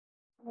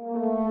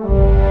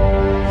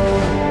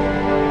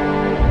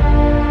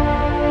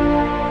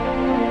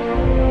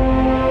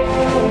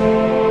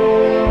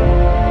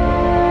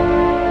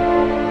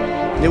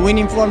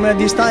winning formula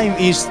this time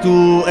is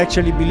to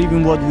actually believe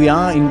in what we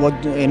are,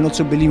 and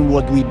also believe in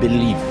what we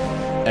believe.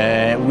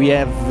 We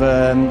have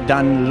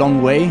done a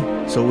long way,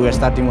 so we were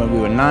starting when we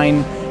were 9,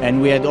 and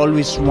we had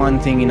always one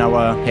thing in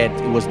our head.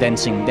 It was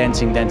dancing,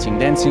 dancing, dancing,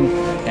 dancing,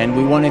 and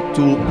we wanted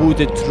to put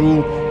it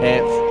through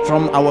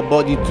from our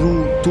body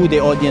through to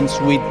the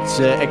audience with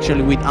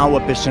actually with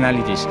our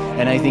personalities.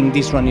 And I think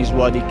this one is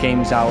what it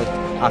came out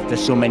after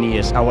so many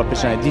years. Our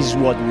personality. This is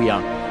what we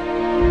are.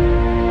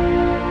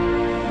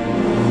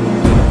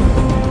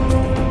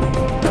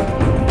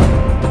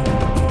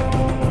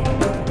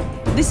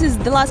 This is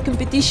the last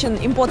competition,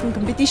 important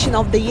competition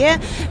of the year,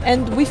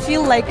 and we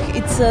feel like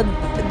it's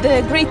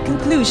the great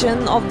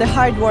conclusion of the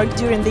hard work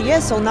during the year.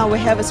 So now we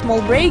have a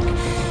small break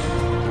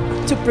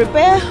to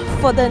prepare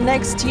for the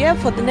next year,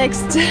 for the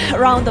next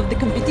round of the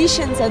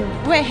competitions, and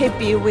we're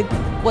happy with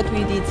what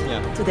we did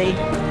today.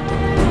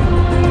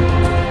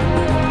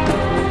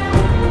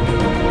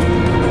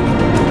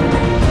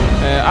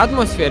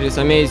 Atmosphere is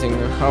amazing,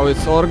 how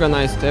it's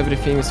organized,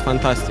 everything is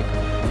fantastic.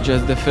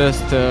 Just the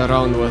first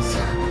round was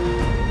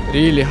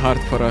really hard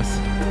for us,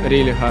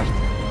 really hard.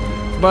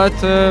 But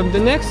the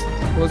next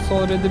was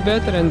already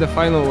better, and the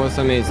final was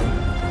amazing.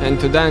 And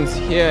to dance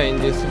here in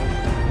this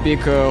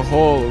big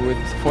hall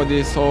for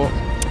this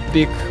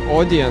big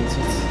audience,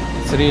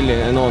 it's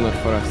really an honor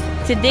for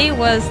us. Today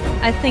was,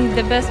 I think,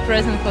 the best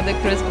present for the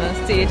Christmas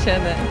to each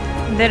other.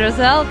 The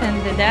result and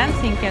the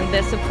dancing and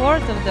the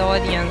support of the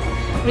audience,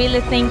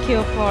 really thank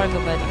you for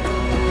everybody.